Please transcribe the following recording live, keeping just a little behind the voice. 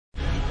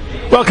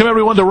Welcome,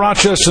 everyone, to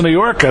Rochester, New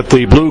York at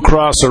the Blue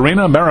Cross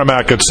Arena.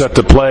 Merrimack is set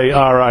to play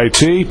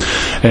RIT,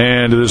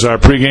 and it is our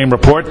pregame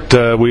report.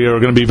 We are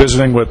going to be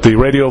visiting with the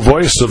radio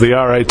voice of the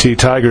RIT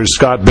Tigers,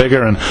 Scott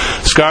Bigger. And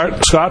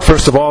Scott,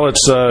 first of all,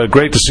 it's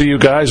great to see you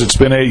guys. It's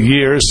been 8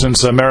 years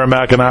since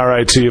Merrimack and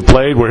RIT have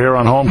played. We're here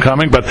on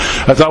homecoming, but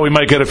I thought we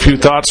might get a few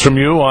thoughts from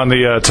you on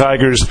the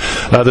Tigers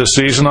this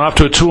season. Off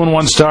to a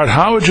 2-1 start.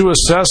 How would you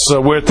assess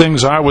where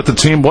things are with the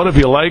team? What have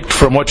you liked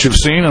from what you've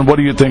seen, and what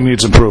do you think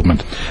needs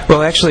improvement?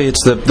 Well, actually,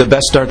 it's the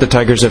best start the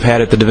Tigers have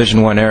had at the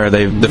Division I era.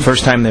 The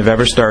first time they've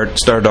ever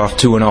started off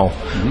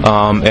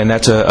 2-0, and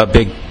that's a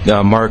big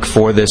mark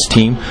for this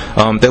team.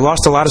 They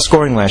lost a lot of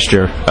scoring last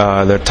year.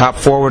 Their top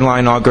forward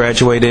line all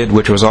graduated,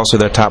 which was also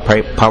their top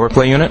power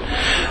play unit,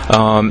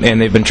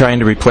 and they've been trying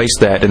to replace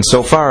that. And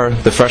so far,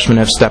 the freshmen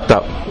have stepped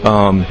up.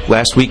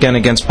 Last weekend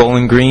against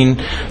Bowling Green,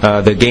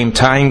 the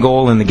game-tying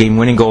goal and the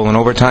game-winning goal in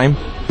overtime,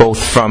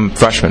 both from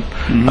freshmen.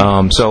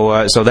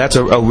 So that's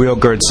a real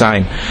good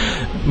sign.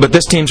 But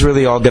this team's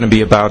really all going to be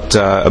about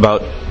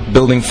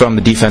building from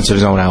the defensive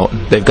zone out.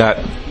 They've got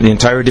the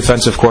entire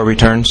defensive core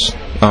returns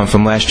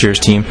from last year's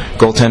team,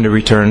 goaltender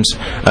returns,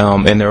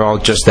 and they're all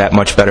just that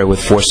much better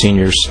with 4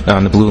 seniors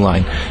on the blue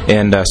line.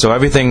 And so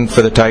everything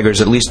for the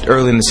Tigers, at least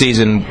early in the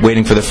season,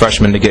 waiting for the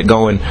freshmen to get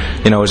going,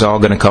 is all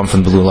going to come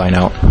from the blue line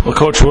out. Well,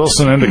 Coach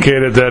Wilson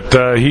indicated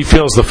that he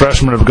feels the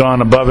freshmen have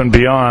gone above and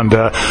beyond,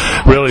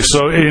 really.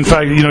 So, in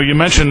fact, you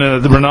mentioned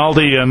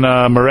Rinaldi and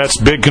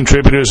Moretz, big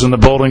contributors in the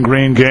Bowling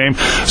Green game.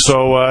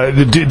 So,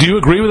 do you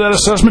agree with that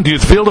assessment? Do you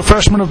feel the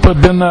freshmen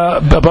have been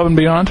above and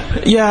beyond?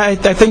 Yeah, I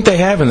think they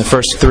have in the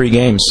first 3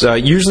 games.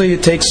 Usually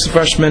it takes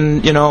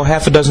freshmen,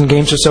 half a dozen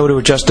games or so to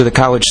adjust to the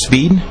college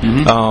speed.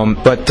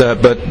 But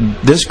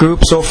this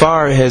group so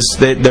far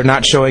they're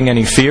not showing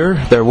any fear.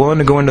 They're willing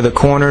to go into the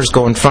corners,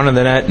 go in front of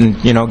the net,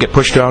 and get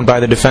pushed around by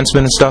the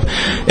defensemen and stuff.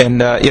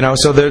 And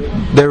so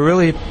they're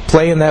really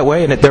playing that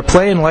way, and they're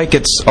playing like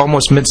it's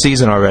almost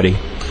mid-season already.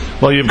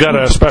 Well, you've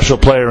got a special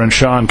player in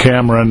Sean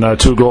Cameron,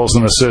 2 goals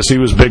and assists. He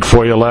was big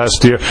for you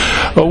last year.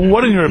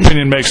 What, in your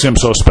opinion, makes him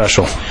so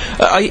special?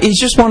 He's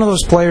just one of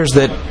those players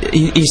that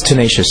he's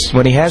tenacious.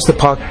 When he has the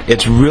puck,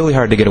 it's really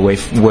hard to get away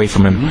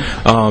from him.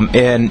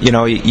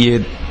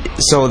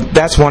 So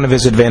that's one of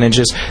his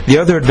advantages. The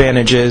other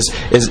advantage is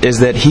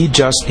that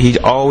he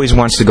always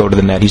wants to go to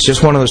the net. He's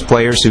just one of those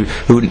players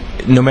who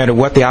no matter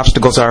what the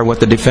obstacles are, what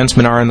the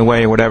defensemen are in the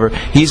way or whatever,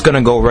 he's going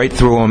to go right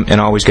through them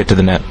and always get to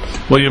the net.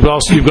 Well, you've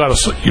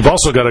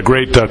also got a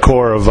great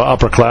core of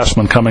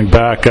upperclassmen coming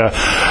back.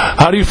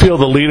 How do you feel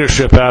the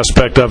leadership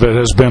aspect of it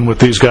has been with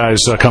these guys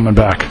coming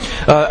back?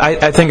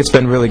 I think it's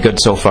been really good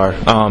so far.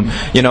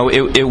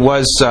 It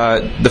was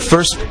the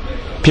first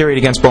period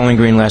against Bowling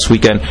Green last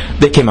weekend.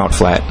 They came out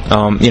flat.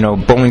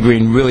 Bowling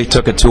Green really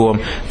took it to them.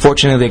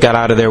 Fortunately, they got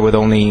out of there with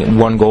only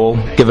 1 goal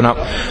given up.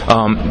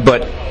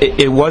 But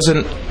it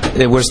wasn't.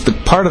 It was the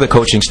part of the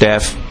coaching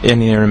staff in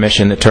the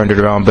intermission that turned it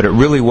around, but it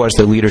really was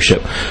the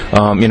leadership.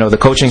 The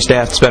coaching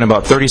staff spent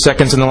about 30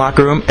 seconds in the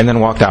locker room and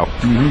then walked out.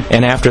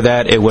 And after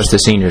that, it was the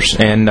seniors.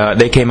 And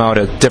they came out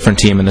a different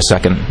team in the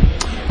second.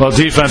 Well,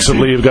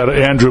 defensively, you've got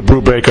Andrew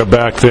Brubaker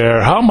back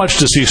there. How much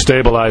does he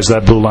stabilize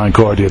that blue line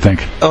core, do you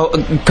think? Oh,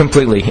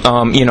 completely.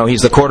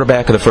 He's the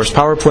quarterback of the first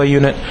power play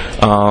unit.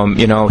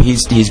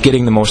 He's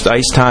getting the most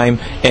ice time,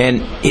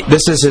 and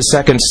this is his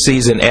second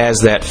season as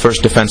that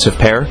first defensive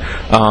pair.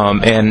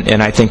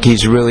 And I think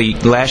he's really,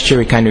 last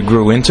year he kind of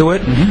grew into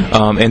it,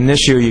 and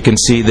this year you can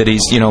see that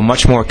he's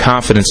much more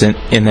confident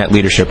in that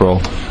leadership role.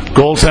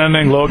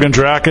 Goaltending, Logan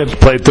Drackett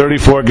played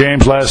 34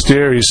 games last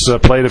year. He's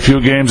played a few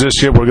games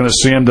this year. We're going to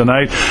see him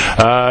tonight.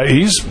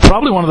 He's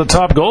probably one of the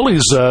top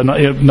goalies,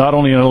 not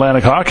only in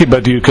Atlantic hockey,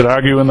 but you could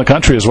argue in the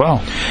country as well.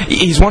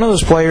 He's one of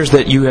those players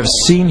that you have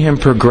seen him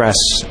progress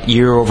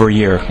year over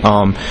year.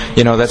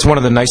 That's one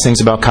of the nice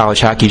things about college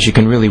hockey is you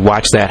can really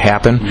watch that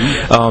happen.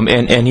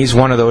 And he's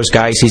one of those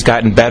guys. He's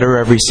gotten better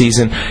every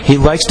season. He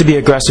likes to be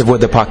aggressive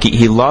with the puck.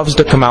 He loves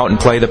to come out and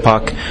play the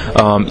puck,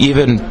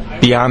 even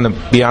beyond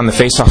the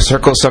face-off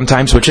circle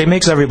sometimes, which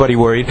makes everybody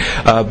worried.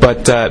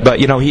 But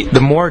the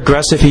more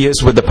aggressive he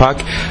is with the puck,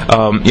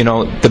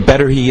 the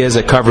better he is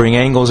at covering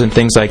angles and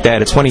things like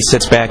that. It's when he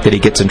sits back that he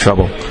gets in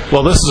trouble.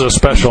 Well, this is a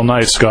special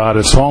night, Scott.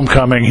 It's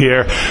homecoming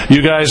here.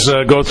 You guys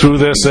go through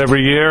this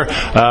every year.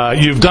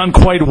 You've done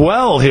quite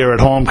well here at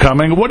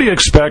homecoming. What do you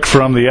expect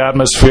from the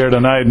atmosphere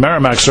tonight?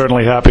 Merrimack's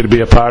certainly happy to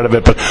be a part of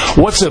it, but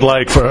what's it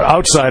like for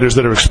outsiders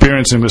that are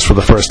experiencing this for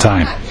the first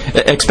time?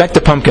 Expect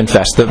a pumpkin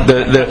fest.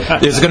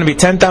 There's going to be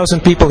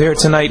 10,000 people here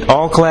tonight,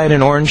 all clad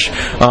in orange,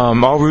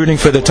 all rooting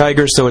for the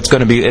Tigers. So it's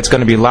going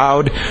to be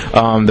loud.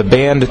 The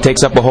band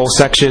takes up a whole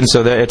section,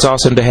 so that it's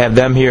awesome to have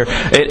them here.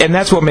 And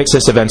that's what makes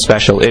this event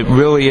special. It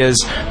really is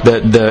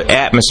the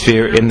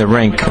atmosphere in the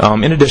rink,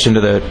 in addition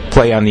to the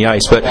play on the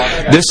ice. But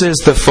this is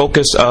the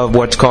focus of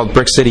what's called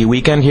Brick City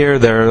Weekend here,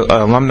 their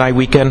alumni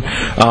weekend,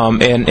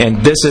 and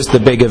this is the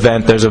big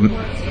event. There's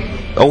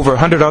over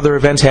 100 other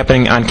events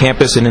happening on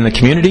campus and in the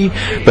community,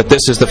 but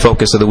this is the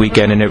focus of the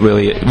weekend, and it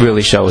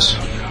really shows.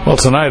 Well,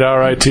 tonight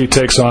RIT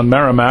takes on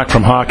Merrimack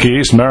from Hockey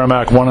East.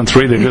 Merrimack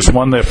 1-3. They just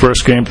won their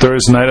first game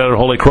Thursday night out at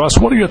Holy Cross.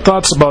 What are your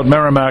thoughts about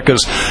Merrimack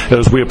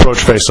as we approach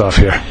face-off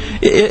here?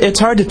 It's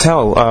hard to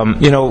tell.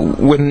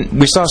 When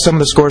we saw some of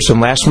the scores from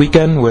last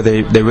weekend where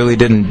they really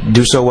didn't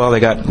do so well, they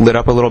got lit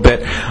up a little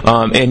bit,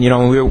 and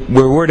we're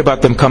worried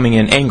about them coming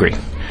in angry.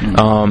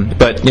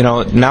 But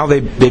now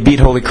they beat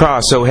Holy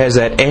Cross, so has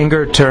that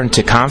anger turned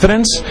to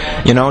confidence?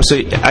 So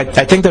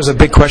I think there's a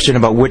big question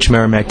about which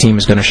Merrimack team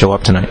is going to show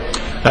up tonight.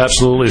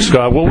 Absolutely,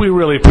 Scott. Well, we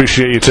really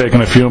appreciate you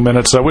taking a few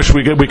minutes. I wish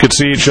we could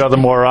see each other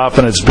more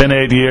often. It's been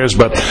 8 years,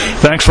 but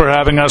thanks for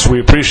having us. We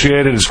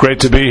appreciate it. It's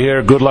great to be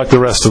here. Good luck the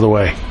rest of the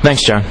way.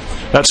 Thanks, John.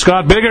 That's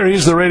Scott Bigger.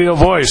 He's the radio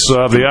voice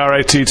of the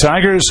RIT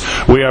Tigers.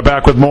 We are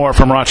back with more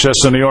from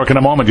Rochester, New York in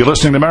a moment. You're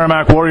listening to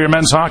Merrimack Warrior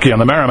Men's Hockey on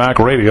the Merrimack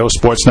Radio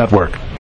Sports Network.